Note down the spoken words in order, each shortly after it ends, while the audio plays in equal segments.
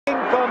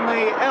from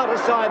the outer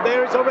side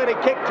there. He's already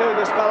kicked to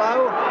this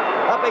fellow.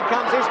 Up he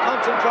comes, he's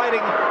concentrating.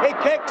 He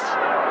kicks.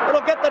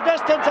 It'll get the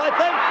distance, I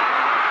think.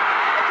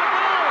 It's a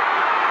goal.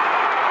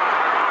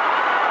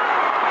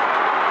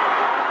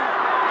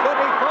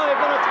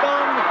 25 minutes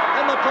gone,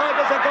 and the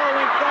Tigers are goal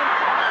in front.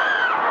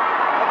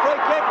 A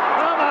free kick.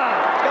 Farmer.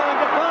 It's going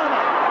to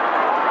Farmer.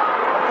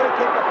 A free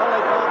kick to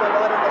Polly Farmer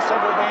right in the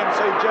centre of the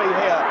MCG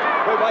here.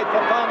 We wait for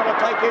Farmer to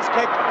take his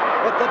kick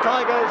with the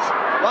Tigers.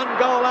 1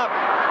 goal up.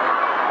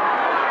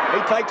 He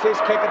takes his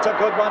kick, it's a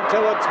good one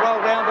too. It's well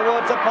down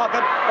towards the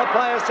pocket. The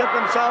players set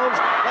themselves.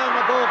 Down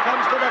the ball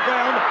comes to the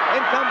ground.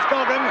 In comes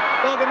Goggin.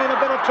 Goggin in a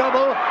bit of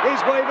trouble.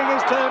 He's waving,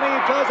 he's turning.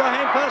 He tries a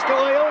hand pass to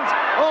Eales.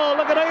 Oh,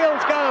 look at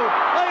Eales go.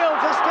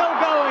 Eales is still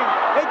going.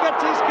 He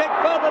gets his kick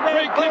further down.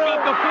 Free kick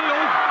up the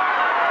field.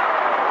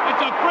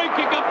 It's a free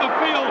kick up the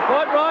field.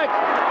 Quite right.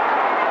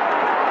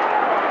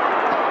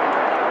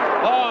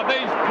 Oh,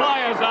 these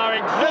players are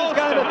exhausted. Who's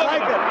going to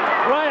take it?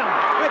 Graham.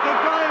 Ricky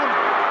Graham.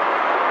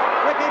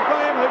 Ricky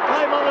Graham, who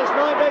came on as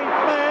 19th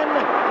man,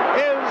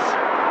 is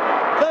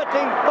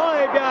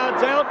 35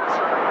 yards out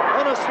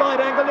on a slight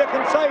angle. You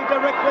can say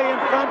directly in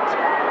front.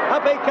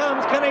 Up he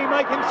comes. Can he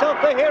make himself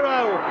the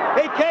hero?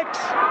 He kicks.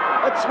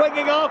 It's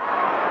swinging off.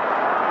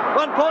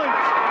 1 point.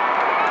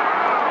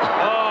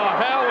 Oh,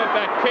 how would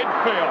that kid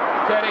feel,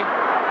 Teddy?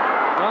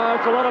 Oh,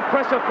 it's a lot of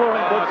pressure for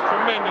him. Oh, it's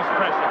tremendous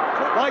pressure.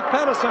 Mike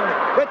Patterson,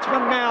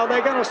 Richmond now,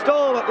 they're going to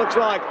stall, it looks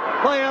like.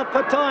 Play out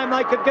for time,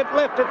 they could get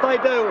left if they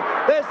do.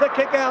 There's the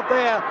kick out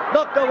there,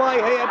 knocked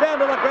away here, down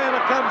to the ground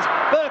it comes.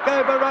 Burke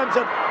overruns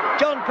it.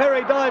 John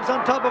Perry dives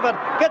on top of it,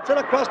 gets it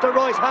across to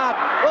Royce Hart.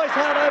 Royce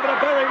Hart over to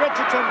Barry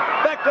Richardson,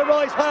 back to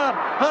Royce Hart.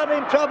 Hart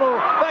in trouble,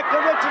 back to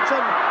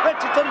Richardson.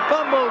 Richardson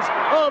fumbles.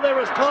 Oh, they're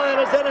as tired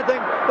as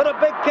anything, but a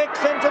big kick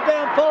sends it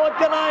down forward.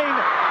 Gillane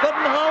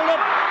couldn't hold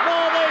it.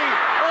 Northey,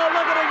 oh,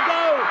 look at him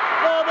go.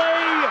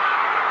 Northey.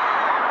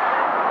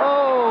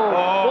 Oh,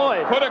 boy.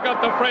 Could have got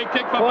the free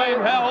kick for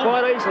Ben Hell.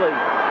 Quite easily.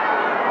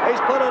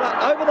 He's put it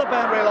over the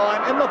boundary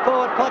line in the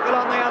forward pocket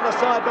on the other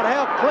side, but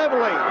how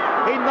cleverly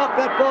he knocked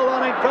that ball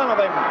on in front of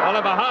him. I'll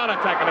have a heart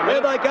attack in a There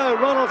minute. they go,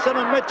 Ronaldson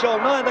and Mitchell.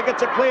 Neither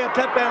gets a clear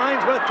tap down.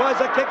 Ainsworth tries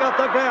a kick off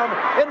the ground.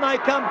 In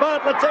they come.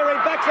 Bartlett's there. He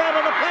backs out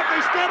of the pack.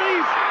 He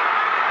steadies.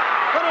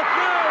 Put it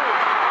through.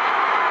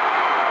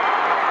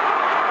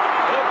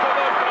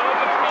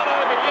 It's not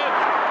over yet.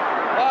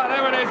 Oh,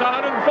 there it is,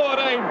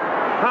 114.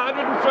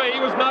 103.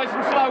 He was nice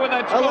and slow with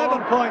that score.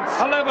 11 points.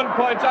 11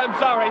 points, I'm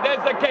sorry.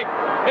 There's the kick.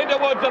 In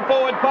towards the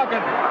forward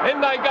pocket.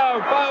 In they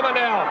go. Farmer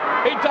now.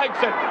 He takes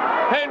it.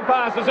 Hand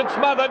passes. It's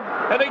smothered.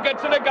 And he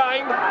gets it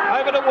again.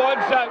 Over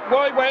towards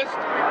Roy West.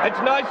 It's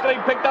nicely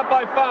picked up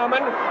by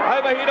Farman.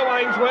 Over here to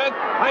Ainsworth.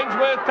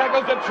 Ainsworth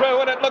tackles it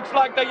through, and it looks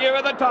like the year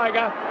of the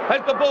Tiger.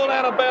 Has the ball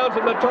out of bounds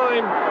in the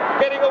time.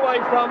 Getting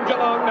away from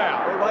Geelong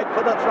now. We wait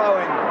for the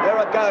throw-in.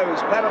 There it goes.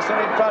 Patterson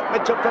in front.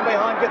 Mitchell from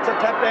behind gets a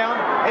tap down.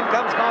 In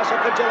comes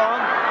Marshall for Geelong.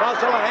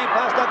 Marshall a hand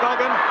pass to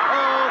Goggin.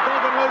 Oh,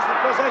 Goggin loses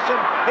possession.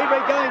 He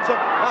regains it.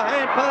 A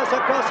hand pass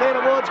across here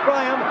towards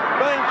Graham.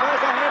 Graham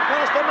tries a hand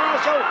pass to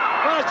Marshall.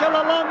 Marshall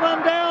a long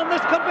run down.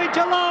 This could be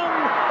Geelong.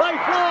 They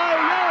fly.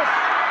 Yes.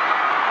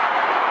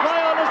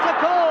 Play on is the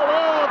call.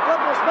 Oh,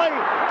 goodness me.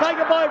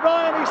 Taken by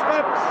Ryan. He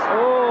snaps.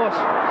 Oh,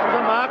 there's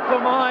a mark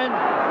for mine.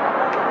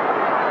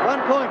 1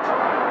 point.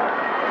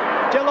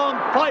 Geelong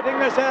fighting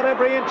this out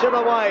every inch of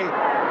the way.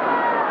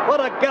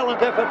 What a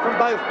gallant effort from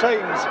both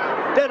teams.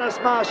 Dennis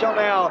Marshall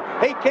now.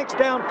 He kicks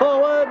down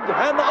forward.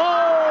 And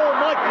oh,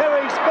 Mike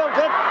Perry spilt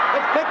it.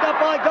 It's picked up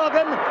by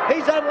Goggin.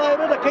 He's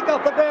unloaded. A kick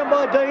off the ground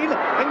by Dean.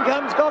 In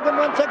comes Goggin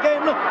once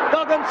again.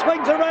 Goggin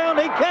swings around.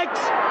 He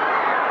kicks.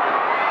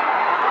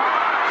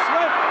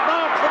 Swift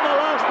marks in the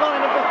last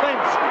line of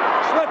defence.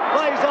 Swift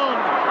plays on.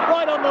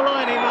 Right on the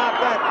line he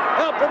marked that.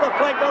 Out to the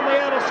flank on the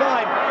outer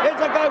side.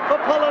 Here's a go for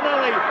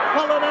Polinelli.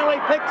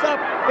 Polinelli picks up.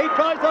 He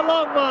tries the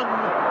long one.